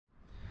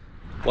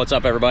What's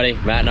up, everybody?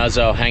 Matt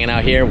Nuzzo hanging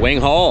out here,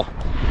 Wing Hole.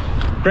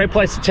 Great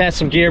place to test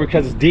some gear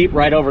because it's deep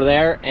right over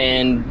there,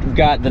 and we've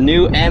got the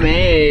new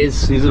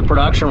MAs. These are the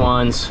production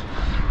ones,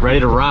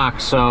 ready to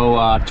rock. So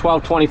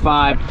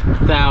 1225,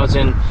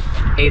 1000,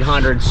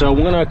 800. So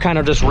we're gonna kind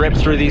of just rip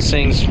through these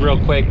things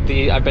real quick.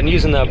 I've been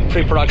using the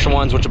pre-production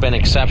ones, which have been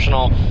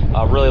exceptional.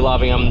 Really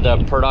loving them.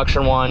 The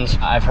production ones,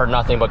 I've heard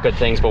nothing but good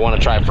things, but want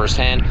to try it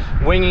firsthand.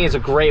 Winging is a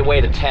great way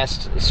to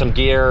test some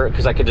gear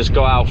because I could just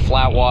go out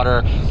flat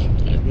water,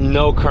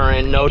 no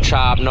current, no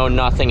chop, no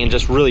nothing, and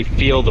just really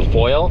feel the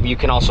foil. You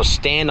can also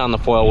stand on the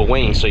foil with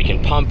winging, so you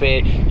can pump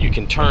it, you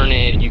can turn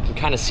it, you can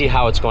kind of see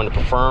how it's going to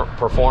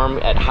perform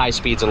at high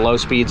speeds and low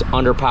speeds,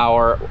 under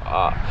power,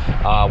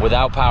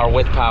 without power,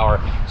 with power.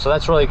 So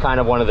that's really kind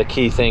of one of the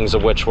key things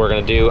of which we're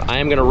going to do. I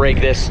am going to rig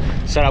this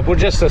setup with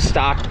just a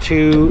stock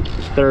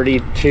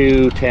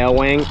 232 tail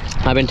wing.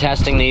 I've been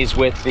testing these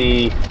with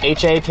the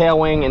HA tail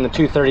wing and the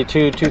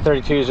 232.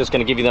 232 is just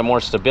going to give you that more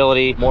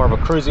stability, more of a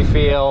cruisy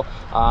feel.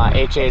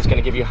 HA is going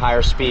to give you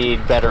higher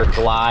speed, better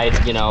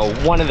glide. You know,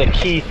 one of the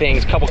key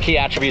things, couple key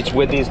attributes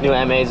with these new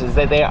MAs is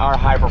that they are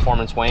high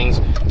performance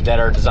wings that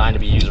are designed to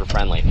be user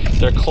friendly.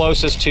 They're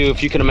closest to,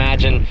 if you can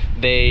imagine,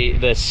 the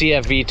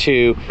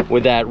CFV2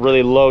 with that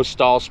really low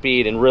stall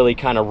speed and really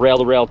kind of rail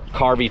to rail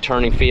carvy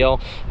turning feel,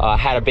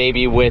 had a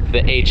baby with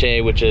the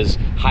HA, which is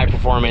high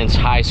performance,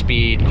 high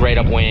speed, great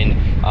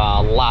upwind,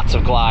 lots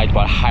of glide,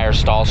 but higher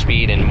stall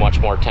speed and much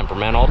more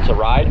temperamental to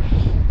ride.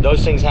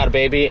 Those things had a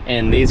baby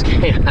and these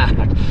came out,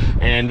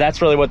 and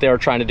that's really what they were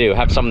trying to do.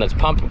 Have something that's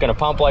gonna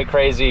pump like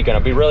crazy, gonna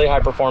be really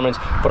high performance,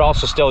 but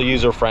also still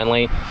user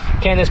friendly.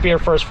 Can this be your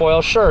first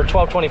foil? Sure,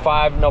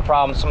 1225, no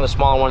problem. Some of the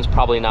smaller ones,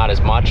 probably not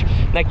as much.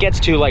 And that gets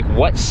to like,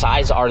 what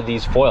size are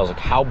these foils? Like,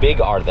 how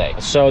big are they?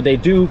 So they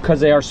do, because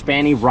they are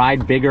spanny,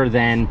 ride bigger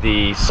than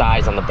the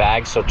size on the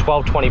bag. So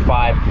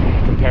 1225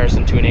 in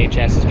comparison to an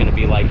HS is gonna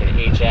be like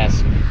an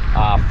HS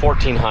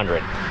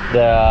 1400.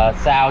 The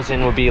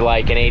 1000 would be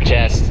like an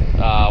HS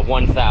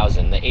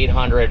 1000. The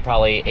 800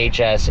 probably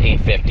HS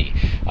 850.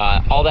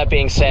 All that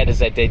being said is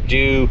that they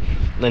do,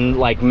 in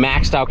like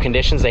maxed out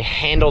conditions, they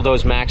handle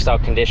those maxed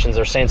out conditions.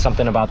 They're saying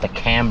something about the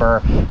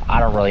camber. I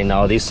don't really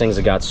know. These things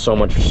have got so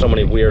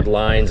many weird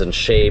lines and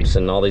shapes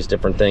and all these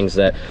different things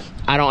that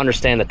I don't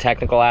understand the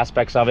technical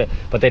aspects of it,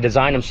 but they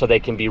design them so they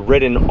can be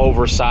ridden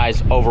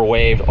oversized,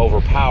 overwaved,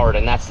 overpowered.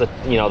 And that's the,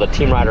 you know, the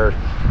team rider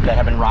that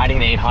have been riding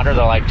the 800,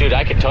 they're like, dude,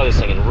 I could tow this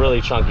thing in really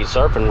chunky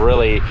surf and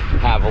really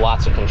have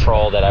lots of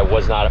control that I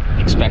was not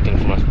expecting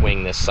from a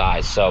wing this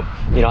size. So,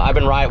 you know, I've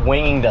been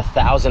winging the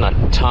 1000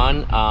 a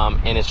ton,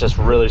 and it's just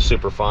really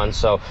super fun.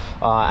 So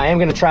I am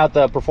going to try out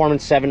the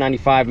Performance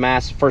 795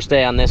 mast, first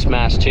day on this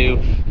mast too,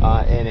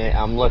 and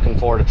I'm looking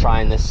forward to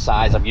trying this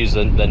size. I've used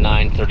the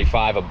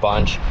 935 a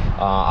bunch.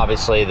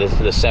 Obviously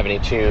the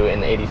 72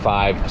 and the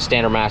 85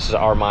 standard masts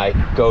are my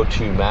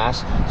go-to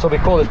mast, so it'll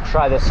be cool to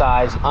try this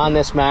size on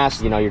this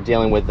mast. You know, you're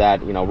dealing with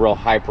that, you know, real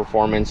high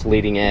performance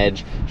leading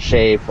edge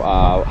shape,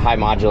 high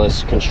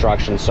modulus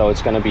construction, so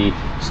it's going to be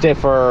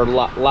stiffer,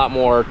 lot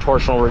more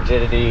torsional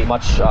rigidity,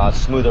 much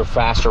smoother,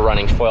 faster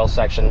running foil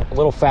section, a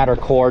little fatter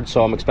cord,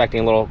 so I'm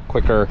expecting a little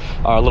quicker,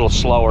 a little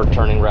slower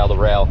turning rail to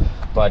rail,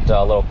 but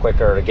a little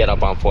quicker to get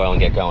up on foil and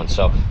get going.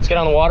 So let's get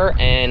on the water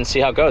and see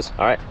how it goes.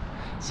 All right,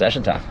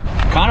 session time.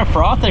 Kind of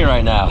frothy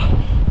right now.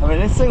 I mean,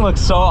 this thing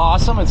looks so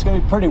awesome. It's gonna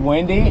be pretty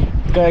windy.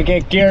 Gonna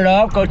get geared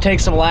up, go take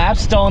some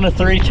laps. Still in a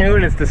 3.2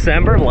 and it's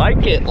December.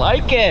 Like it,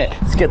 like it.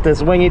 Let's get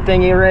this wingy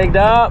thingy rigged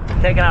up.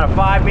 Taking out a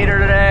 5 meter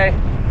today.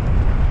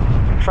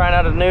 Trying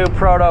out a new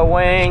proto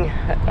wing,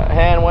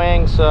 hand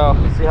wing, so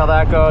see how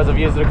that goes. I've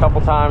used it a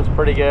couple times,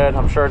 pretty good.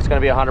 I'm sure it's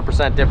gonna be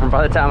 100% different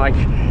by the time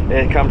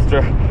it comes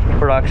to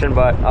production,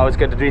 but always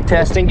good to do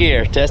testing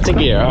gear, testing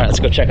gear. All right,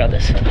 let's go check out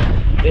this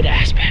Mid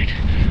Aspect.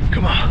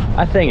 Come on.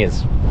 That thing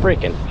is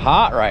freaking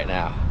hot right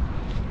now.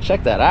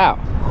 Check that out.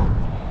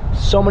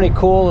 So many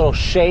cool little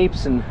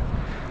shapes and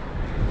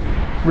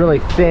really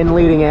thin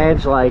leading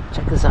edge. Like,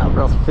 check this out,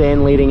 real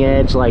thin leading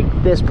edge. Like,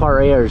 this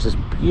part here is just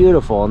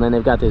beautiful, and then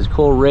they've got this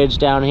cool ridge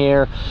down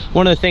here.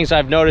 One of the things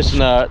I've noticed in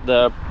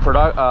the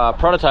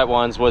prototype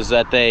ones was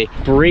that they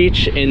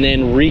breach and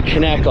then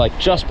reconnect like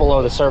just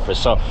below the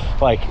surface. So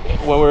like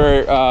when we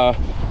were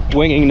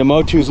winging the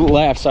Motu's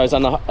left, so I was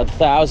on the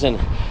 1000,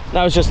 and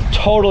I was just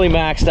totally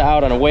maxed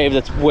out on a wave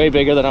that's way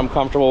bigger than I'm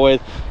comfortable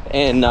with,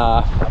 and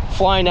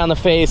flying down the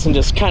face and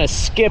just kind of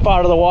skip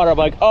out of the water. I'm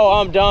like, oh,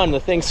 I'm done. The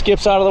thing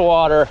skips out of the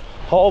water,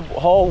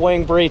 whole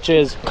wing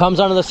breaches, comes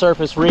onto the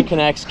surface,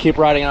 reconnects, keep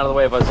riding out of the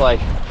wave. I was like,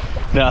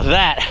 now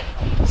that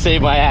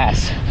saved my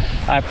ass.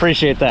 I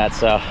appreciate that.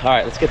 So all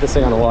right, let's get this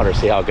thing on the water,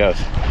 see how it goes.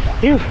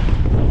 Phew.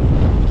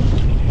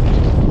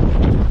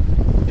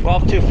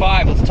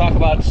 12.25, let's talk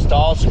about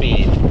stall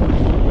speed.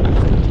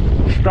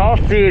 Stall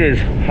speed is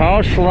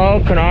how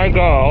slow can I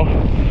go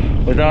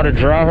without it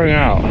dropping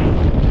out.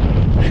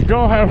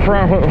 Still have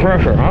front foot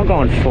pressure. I'm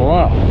going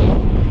slow.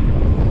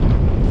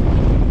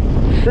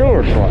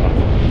 Super slow.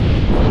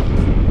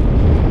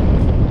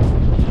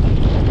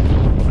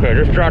 Okay,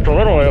 just dropped a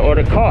little bit, what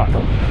it caught.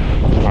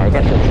 Alright,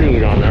 got some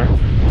seaweed on there.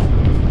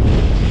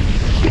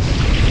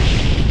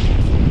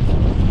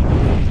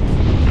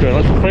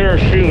 clear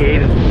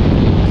seaweed.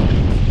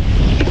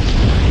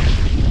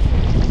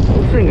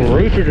 This thing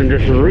reaches and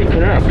just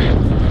reconnects.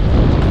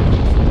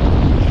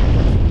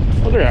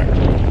 Look at that.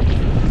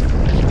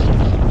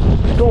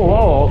 Still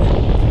low,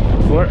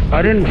 but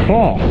I didn't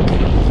fall.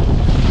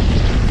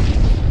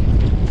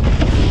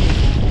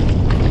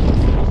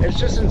 It's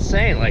just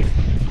insane. Like,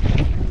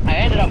 I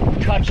ended up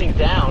touching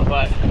down,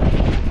 but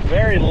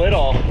very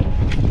little,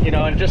 you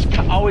know, and just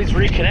always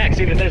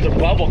reconnects, even if there's a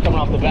bubble coming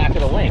off the back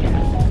of the link.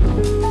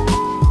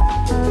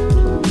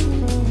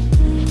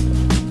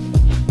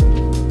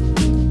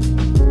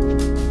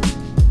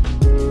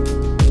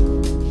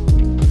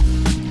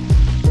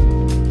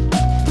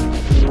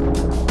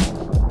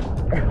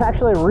 It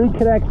actually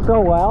reconnects so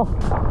well,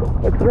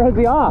 it throws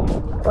you off,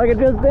 like it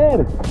just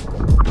did.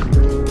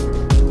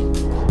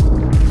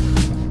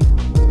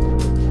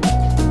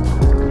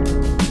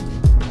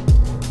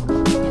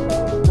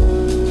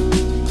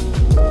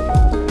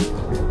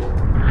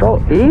 So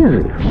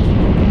easy.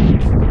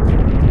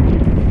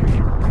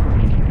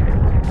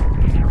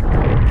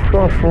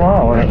 So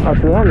slow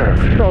at the end there,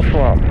 so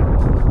slow.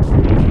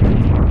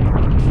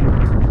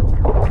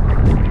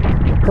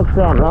 Took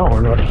down that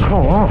one, but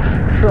so long,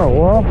 so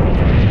well.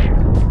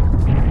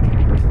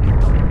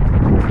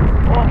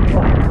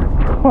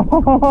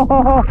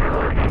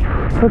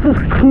 It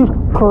just keeps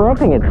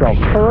correcting itself,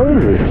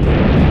 crazy.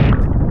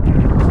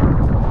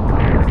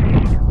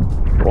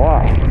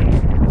 Wow.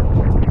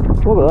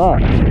 Look at that,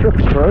 just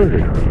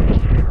crazy.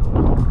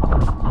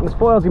 This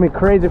foil's gonna be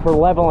crazy for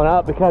leveling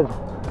up because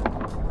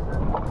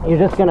you're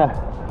just gonna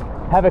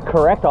have it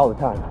correct all the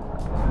time.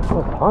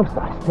 Oh, pump's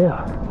nice too.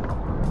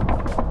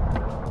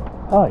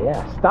 Oh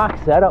yeah, stock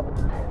setup,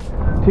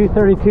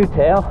 232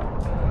 tail,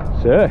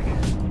 sick.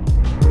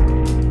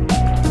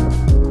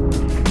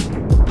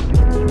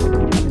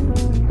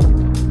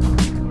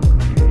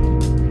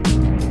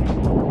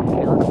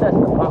 Okay, let's test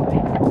the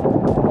pumping.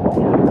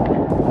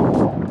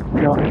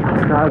 No,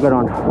 not a good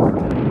one.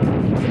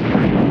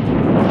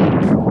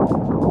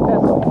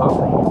 That's some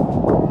pumping.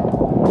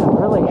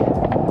 Really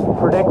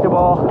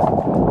predictable.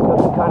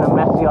 Doesn't kind of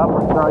mess you up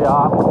or throw you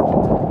off.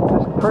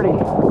 Just pretty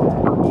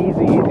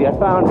easy. I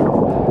found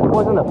it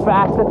wasn't the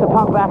fastest to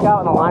pump back out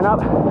in the lineup,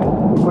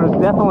 but it's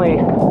definitely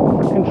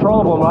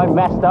controllable. When I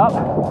messed up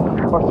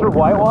or through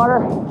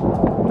whitewater,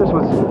 this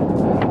was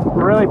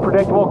really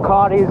predictable,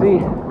 caught easy.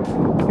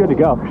 Good to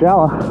go.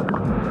 Shallow.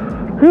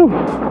 Whew.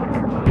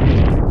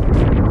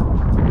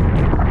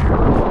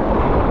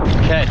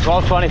 Okay,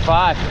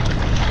 1225.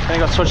 I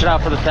think I'll switch it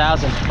out for the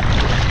 1000.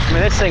 I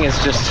mean, this thing is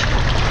just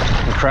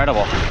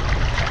incredible.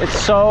 It's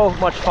so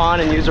much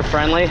fun and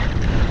user-friendly.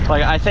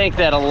 Like, I think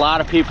that a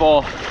lot of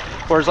people,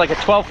 whereas like a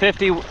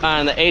 1250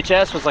 on the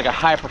HS was like a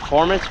high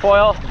performance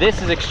foil, this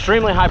is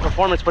extremely high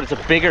performance, but it's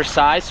a bigger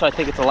size, so I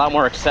think it's a lot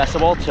more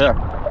accessible to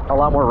a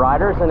lot more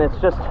riders. And it's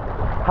just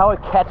how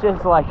it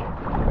catches. Like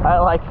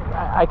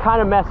I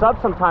kind of mess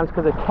up sometimes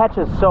because it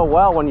catches so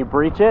well when you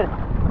breach it.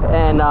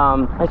 And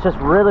it's just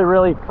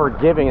really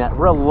forgiving. That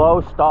real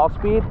low stall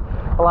speed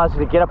allows you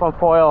to get up on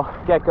foil,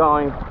 get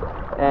going,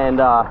 and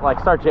like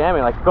start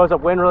jamming. Like, it goes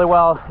upwind really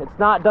well.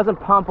 Doesn't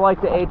pump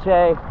like the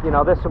HA. You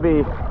know, this will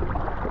be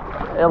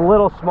a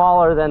little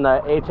smaller than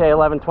the HA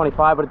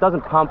 1125, but it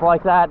doesn't pump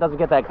like that. It doesn't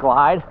get that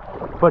glide,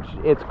 but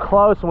it's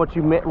close. And what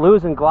you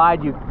lose in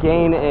glide, you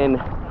gain in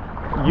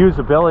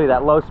usability,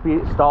 that low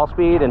speed stall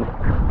speed. And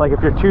like,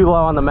 if you're too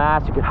low on the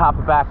mast, you can hop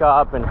it back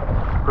up and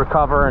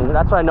recover. And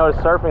that's what I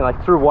noticed surfing, like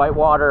through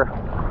whitewater,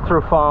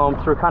 through foam,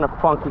 through kind of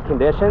funky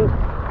conditions,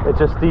 it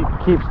just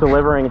keeps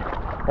delivering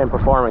and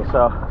performing.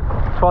 So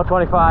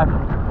 1225,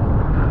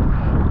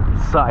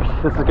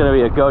 psyched. This is going to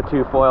be a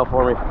go-to foil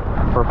for me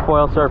for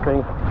foil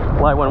surfing,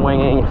 light wind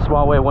winging,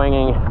 small wave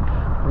winging,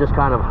 just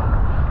kind of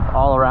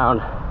all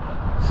around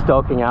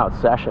stoking out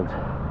sessions.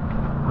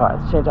 All right,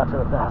 let's change out to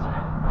the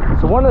 1000.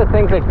 So one of the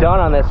things they've done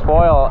on this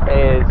foil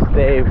is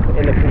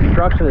in the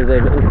construction,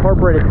 they've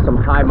incorporated some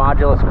high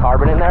modulus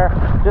carbon in there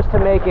just to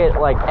make it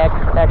like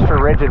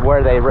extra rigid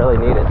where they really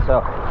need it.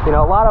 So, you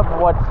know, a lot of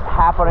what's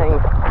happening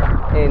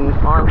in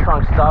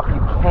Armstrong stuff you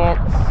can't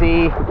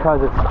see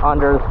because it's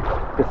under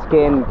the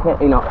skin.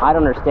 You know, I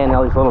don't understand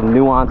all these little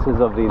nuances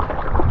of these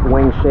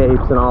wing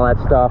shapes and all that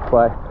stuff,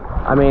 but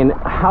I mean,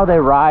 how they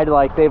ride,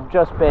 like, they've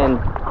just been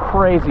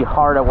crazy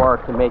hard at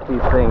work to make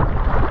these things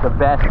the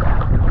best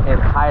and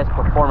highest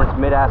performance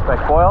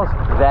mid-aspect foils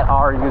that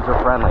are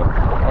user-friendly.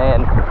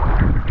 And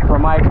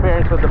from my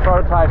experience with the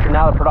prototypes and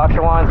now the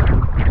production ones,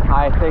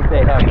 I think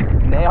they have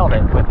nailed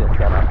it with this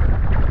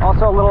setup.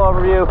 Also, a little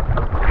overview,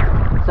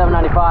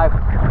 795,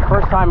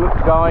 first time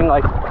going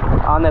like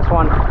on this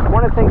one.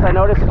 One of the things I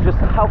noticed is just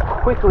how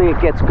quickly it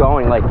gets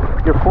going. Like,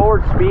 your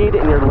forward speed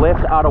and your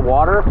lift out of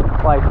water,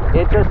 like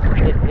it's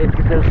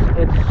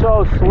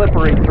so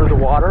slippery through the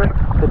water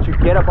that you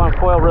get up on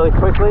foil really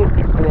quickly,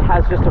 and it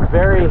has just a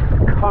very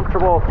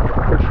comfortable,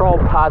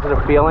 controlled,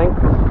 positive feeling.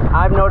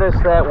 I've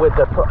noticed that with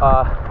the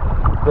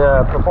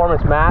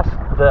performance mass,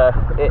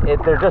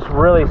 they're just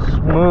really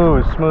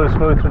smooth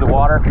through the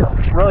water,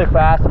 really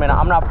fast. I mean,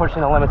 I'm not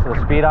pushing the limits of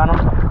the speed on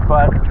them,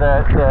 but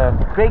the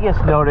biggest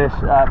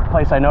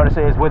place I notice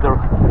it is with the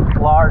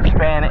large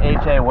span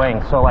HA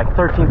wings. So like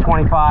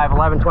 1325,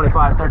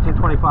 1125,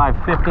 1325,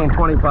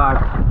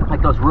 1525,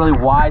 like those really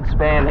wide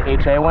span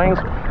HA wings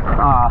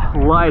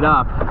light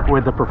up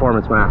with the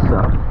performance mask. So,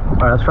 all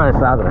right, let's try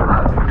this 1000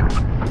 now.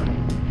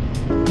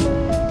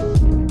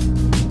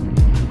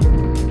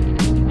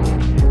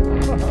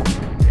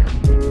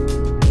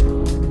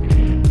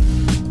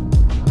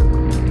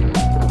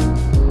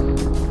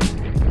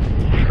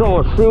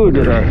 So smooth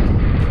today.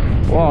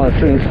 Wow, this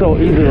thing's so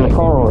easy to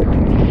recover with.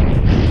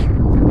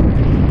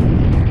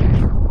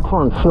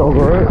 Turns so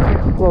great.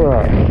 Look at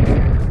that.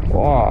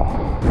 Wow.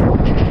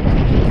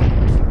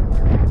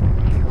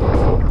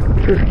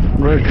 Just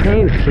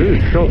maintains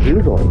speed so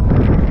easily.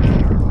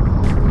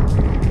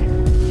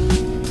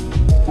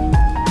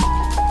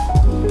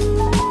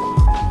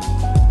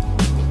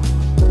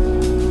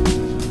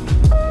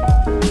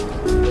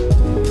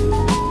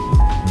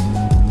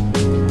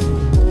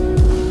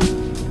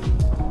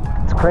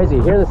 Crazy.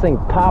 You hear this thing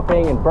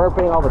popping and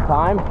burping all the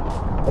time,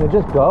 and it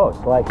just goes.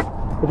 Like,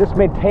 it just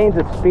maintains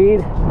its speed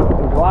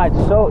and glides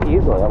so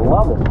easily. I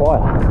love this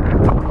foil.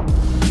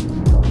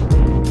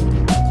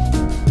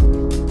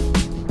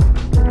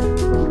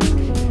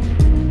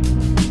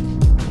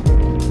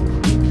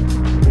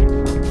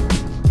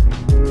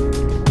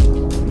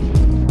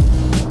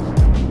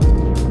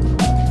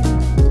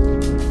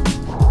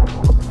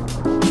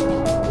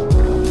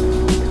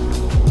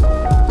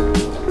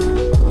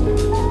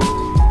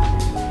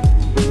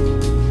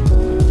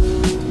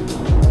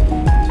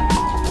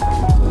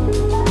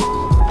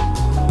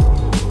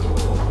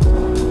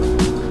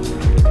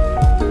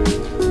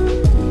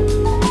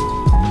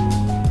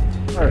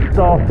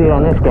 Stall speed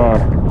on this guy.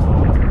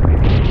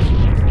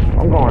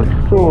 I'm going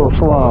super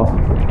slow.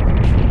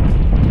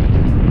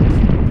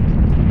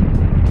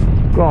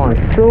 Going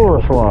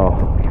super slow.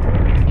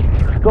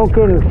 Still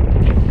getting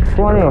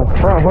plenty of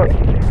front hook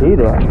speed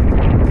there.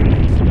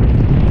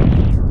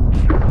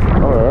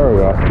 Oh, there we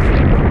go.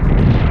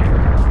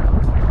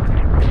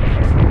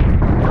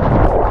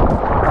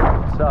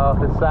 So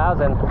this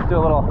 1000, let's do a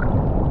little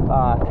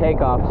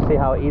takeoff to see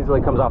how it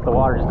easily comes off the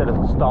water. Just did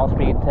a stall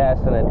speed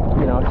test, and it,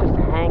 you know, it just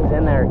hangs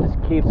in there. It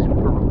just keeps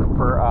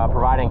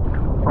providing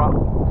front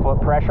foot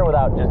pressure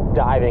without just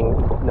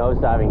nose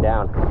diving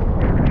down.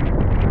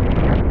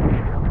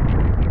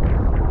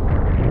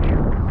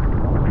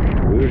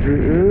 Easy,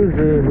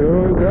 easy,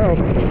 here we go.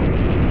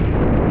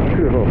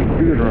 Beautiful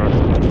speed run.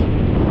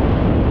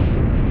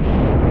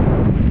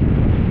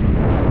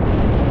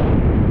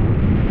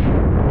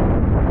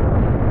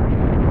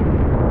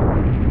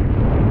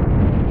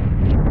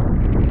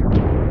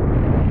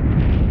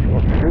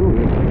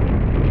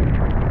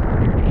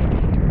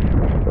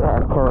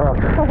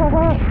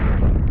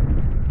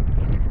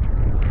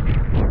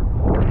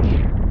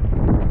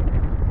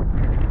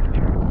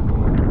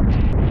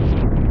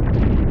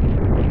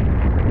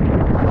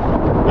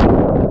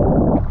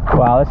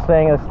 Wow, this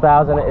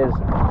 1000 is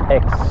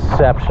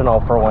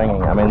exceptional for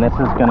winging. I mean, this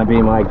is going to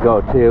be my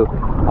go-to.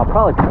 I'll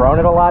probably prone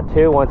it a lot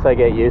too once I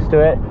get used to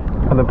it.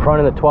 I've been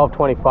proning the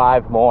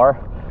 1225 more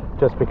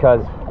just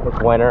because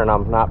it's winter and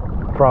I'm not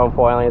prone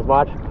foiling as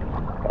much.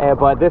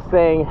 But this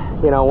thing,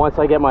 you know, once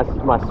I get my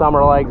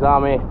summer legs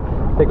on me,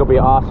 I think it'll be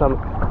awesome.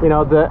 You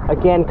know,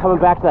 again, coming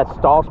back to that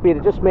stall speed,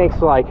 it just makes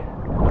like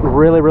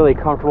really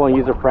comfortable and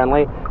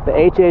user-friendly.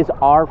 The HAs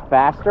are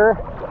faster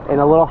and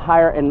a little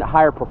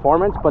higher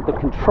performance, but the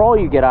control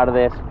you get out of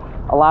this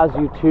allows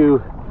you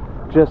to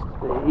just,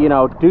 you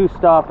know, do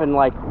stuff and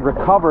like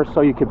recover so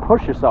you can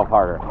push yourself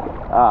harder,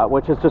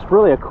 which is just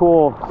really a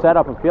cool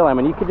setup and feeling. I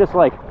mean, you could just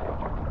like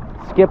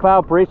skip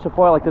out, breach the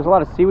foil. Like, there's a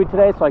lot of seaweed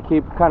today, so I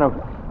keep kind of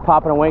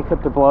popping a wing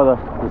tip to blow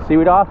the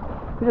seaweed off.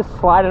 You just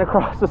slide it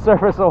across the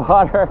surface of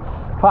water,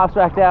 pops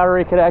back down,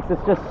 reconnects.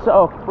 It's just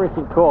so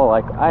freaking cool.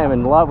 Like, I am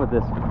in love with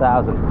this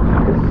 1000.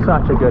 It's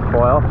such a good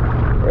foil.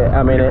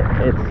 I mean,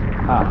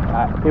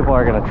 people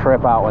are gonna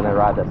trip out when they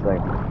ride this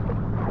thing.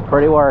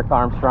 Pretty work,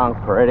 Armstrong,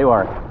 pretty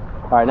work.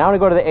 All right, now I'm gonna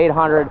go to the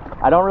 800.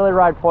 I don't really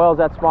ride foils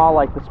that small.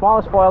 Like, the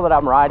smallest foil that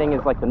I'm riding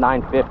is like the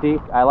 950.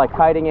 I like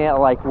kiting it, I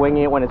like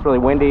winging it when it's really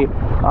windy.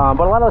 But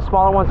a lot of the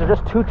smaller ones are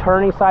just too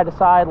turny side to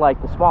side.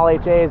 Like the small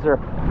HAs are,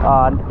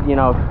 you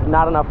know,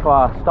 not enough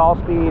stall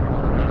speed.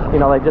 You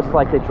know,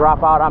 they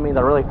drop out on me.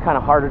 They're really kind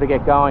of harder to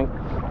get going.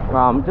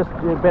 Just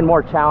been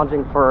more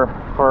challenging for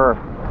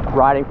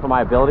riding for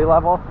my ability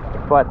level.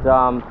 But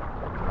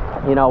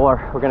you know,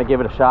 we're gonna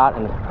give it a shot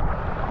and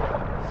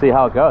see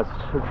how it goes.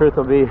 The truth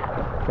will be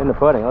in the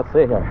pudding. Let's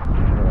see here.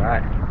 All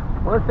right.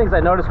 One of the things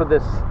I noticed with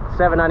this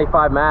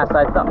 795 mast,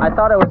 I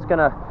thought I was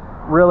gonna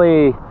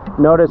really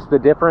notice the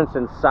difference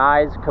in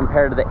size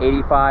compared to the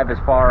 85 as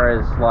far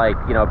as, like,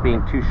 you know,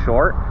 being too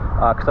short,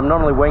 because I'm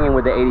normally winging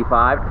with the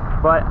 85,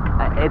 but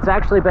it's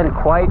actually been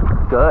quite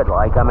good.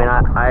 Like, I mean,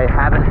 I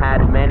haven't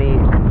had many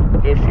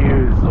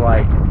issues.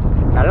 Like,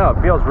 I don't know,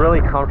 it feels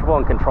really comfortable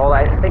and controlled.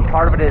 I think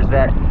part of it is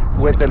that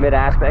with the mid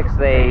aspects,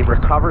 they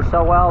recover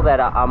so well that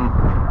I'm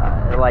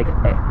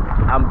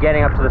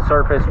getting up to the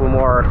surface with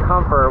more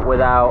comfort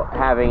without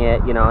having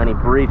it, you know, any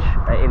breach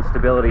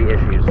instability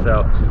issues.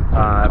 So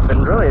I've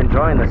been really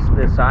enjoying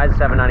this size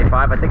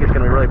 795. I think it's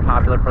going to be really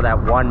popular for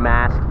that one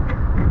mast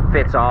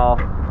fits all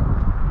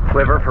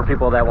quiver for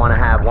people that want to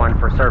have one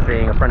for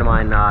surfing. A friend of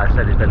mine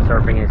said he's been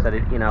surfing, and he said,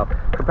 you know,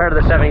 compared to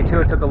the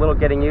 72, it took a little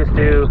getting used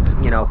to,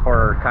 you know,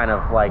 for kind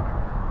of like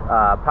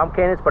pump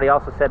cadence, but he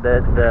also said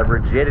that the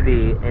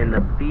rigidity and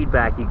the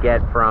feedback you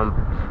get from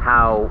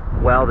how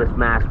well this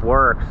mast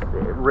works,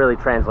 it really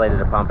translated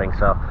to pumping.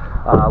 So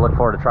I look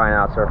forward to trying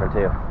out surfing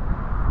too.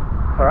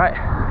 All right,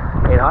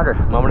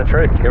 800, moment of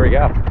truth. Here we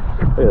go.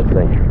 Look at this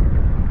thing.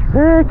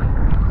 Sick.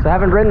 So I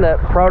haven't ridden the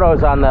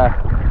protos on the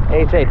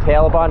HA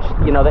tail a bunch.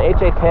 You know, the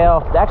HA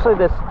tail, actually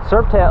this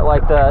surf tail,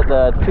 like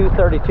the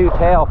 232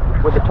 tail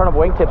with the turn up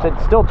wingtips, it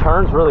still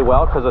turns really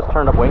well because it's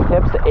turned up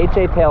wingtips. The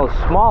HA tail is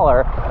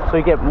smaller, so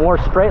you get more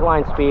straight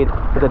line speed,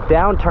 but the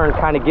downturn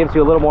kind of gives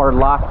you a little more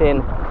locked in.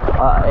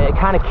 It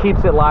kind of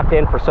keeps it locked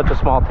in for such a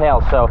small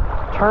tail. So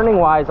turning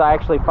wise, I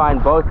actually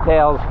find both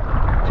tails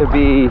to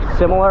be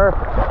similar.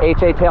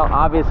 HA tail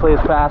obviously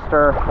is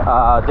faster.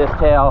 This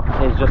tail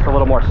is just a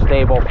little more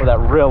stable for that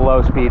real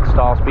low speed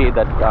stall speed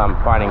that I'm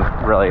finding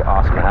really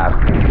awesome to have.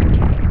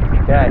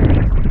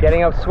 Okay,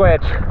 getting up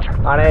switch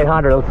on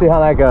 800. Let's see how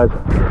that goes.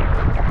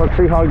 Let's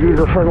see how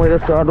user friendly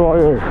this bad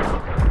boy is.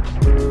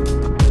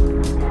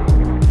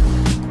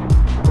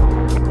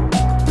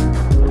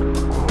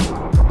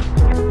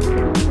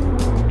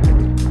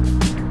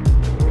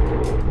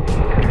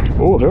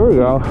 Oh, there we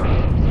go.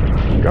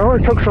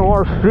 Definitely took some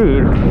more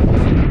speed.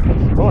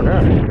 Oh,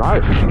 that's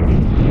nice.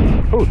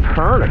 Oh,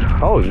 turn it.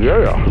 Oh,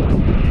 yeah.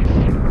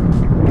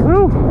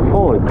 Woo.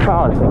 Holy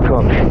cow, this thing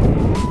cooks.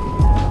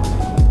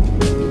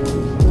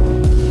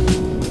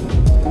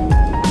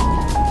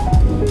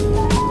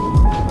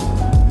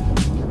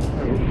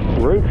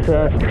 Great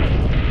test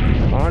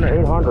on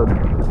 800.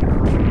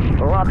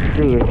 A lot of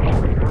speed.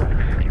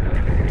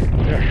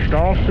 Yeah,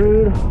 stall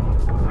speed.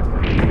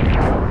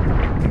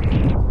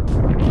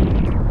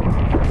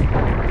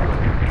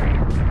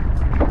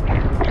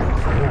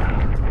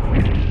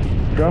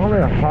 Definitely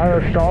a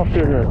higher stall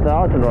speed than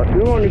 1,000, but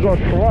even when you go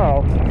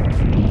slow,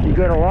 you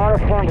get a lot of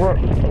fun,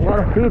 a lot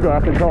of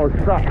feedback until it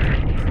sucks.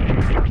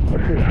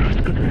 Let's see, let's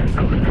get this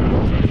going.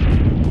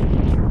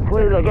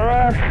 Clear the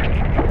grass.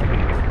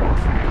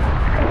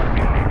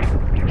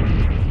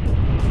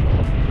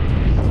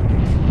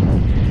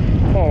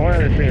 Oh, man,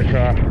 this thing is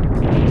tough.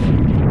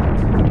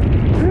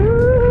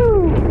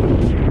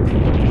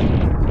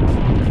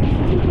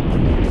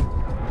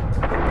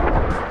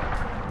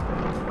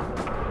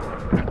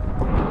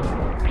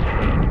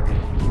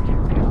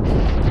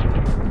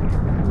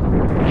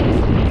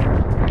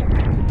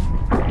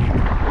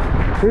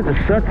 Dude, to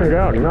set it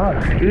out,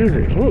 not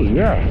easy. Oh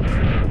yeah,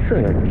 this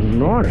thing is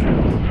naughty.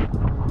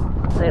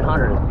 This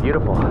 800 is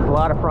beautiful. A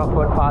lot of front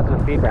foot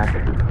positive feedback.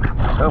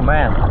 Oh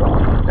man,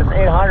 this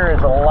 800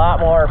 is a lot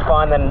more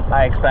fun than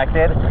I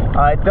expected.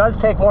 It does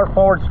take more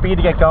forward speed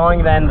to get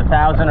going than the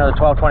 1,000 or the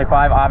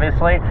 1225,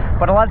 obviously.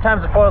 But a lot of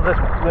times the foil's this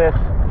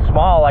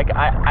small, like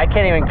I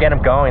can't even get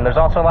them going. There's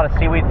also a lot of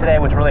seaweed today,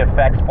 which really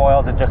affects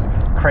foils. It just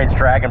creates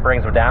drag and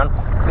brings them down.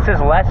 This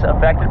is less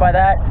affected by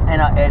that,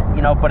 and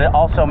you know, but it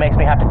also makes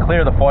me have to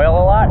clear the foil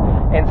a lot.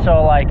 And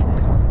so, like,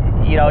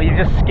 you know, you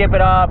just skip it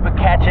up, it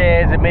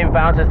catches, it maybe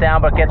bounces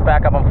down, but gets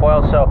back up on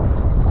foil. So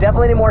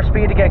definitely need more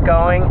speed to get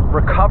going.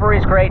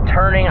 Recovery's great.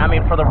 Turning, I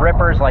mean, for the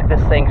rippers, like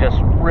this thing just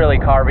really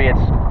carby.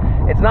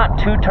 It's not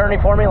too turny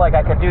for me. Like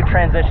I could do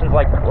transitions.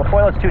 Like a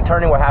foil is too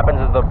turny, what happens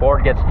is the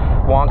board gets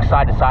wonked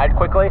side to side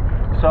quickly.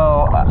 So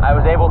I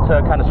was able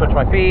to kind of switch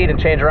my feet and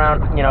change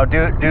around, you know,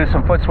 do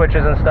some foot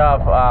switches and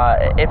stuff.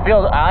 It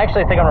feels, I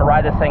actually think I'm gonna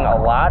ride this thing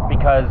a lot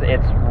because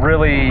it's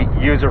really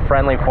user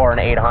friendly for an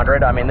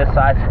 800. I mean, this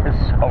size is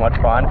so much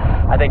fun.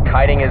 I think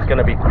kiting is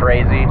gonna be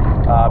crazy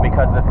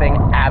because the thing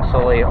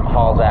absolutely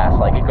hauls ass.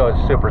 Like it goes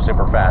super,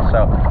 super fast.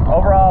 So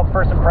overall,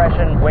 first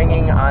impression,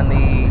 winging on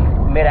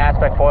the mid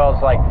aspect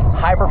foils, like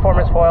high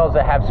performance foils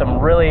that have some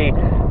really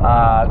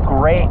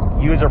great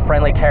user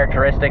friendly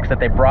characteristics that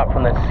they brought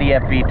from the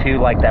CFV2,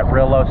 like that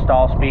real low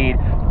stall speed,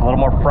 a little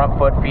more front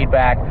foot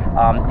feedback.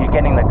 You're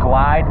getting the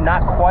glide,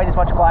 not quite as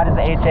much glide as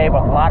the HA,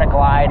 but a lot of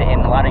glide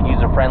and a lot of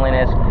user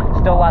friendliness.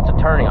 Still lots of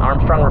turning.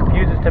 Armstrong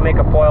refuses to make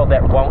a foil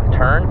that won't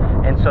turn,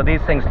 and so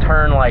these things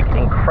turn like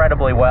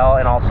incredibly well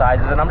in all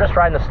sizes. And I'm just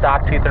riding the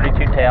stock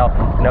 232 tail,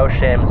 no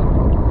shims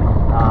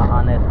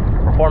on this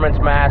performance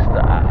mast.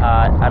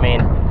 I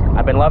mean,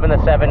 I've been loving the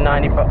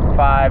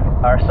 795,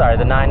 or sorry,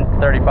 the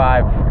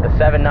 935. The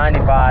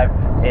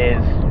 795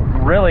 is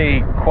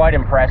really quite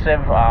impressive.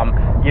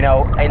 You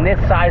know, in this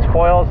size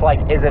foils, like,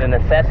 is it a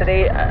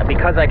necessity?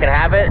 Because I can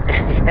have it?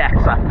 Yes,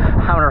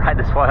 I'm gonna ride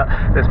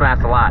this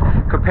mast a lot.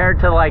 Compared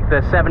to like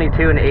the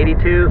 72 and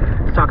 82,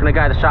 I was talking to a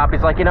guy at the shop,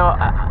 he's like, you know,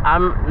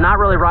 I'm not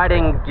really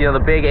riding, you know, the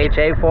big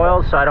HA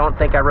foils, so I don't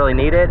think I really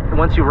need it.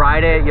 Once you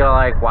ride it, you're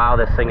like, wow,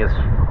 this thing is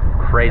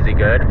crazy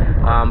good.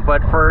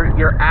 But for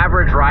your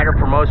average rider,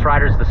 for most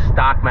riders, the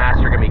stock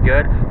Master are gonna be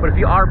good. But if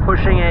you are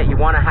pushing it, you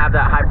wanna have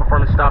that high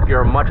performance stuff,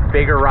 you're a much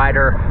bigger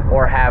rider,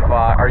 or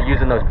are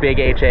using those big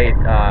HA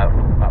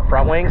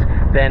front wings,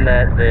 then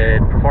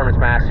the Performance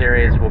Mass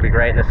Series will be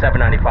great. And the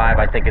 795,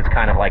 I think it's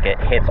kind of like it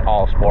hits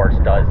all sports,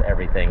 does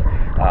everything.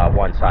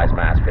 One size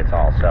mass fits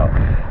all. So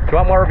if you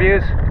want more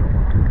reviews,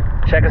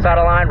 check us out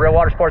online,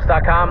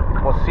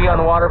 realwatersports.com. We'll see you on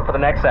the water for the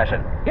next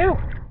session. You.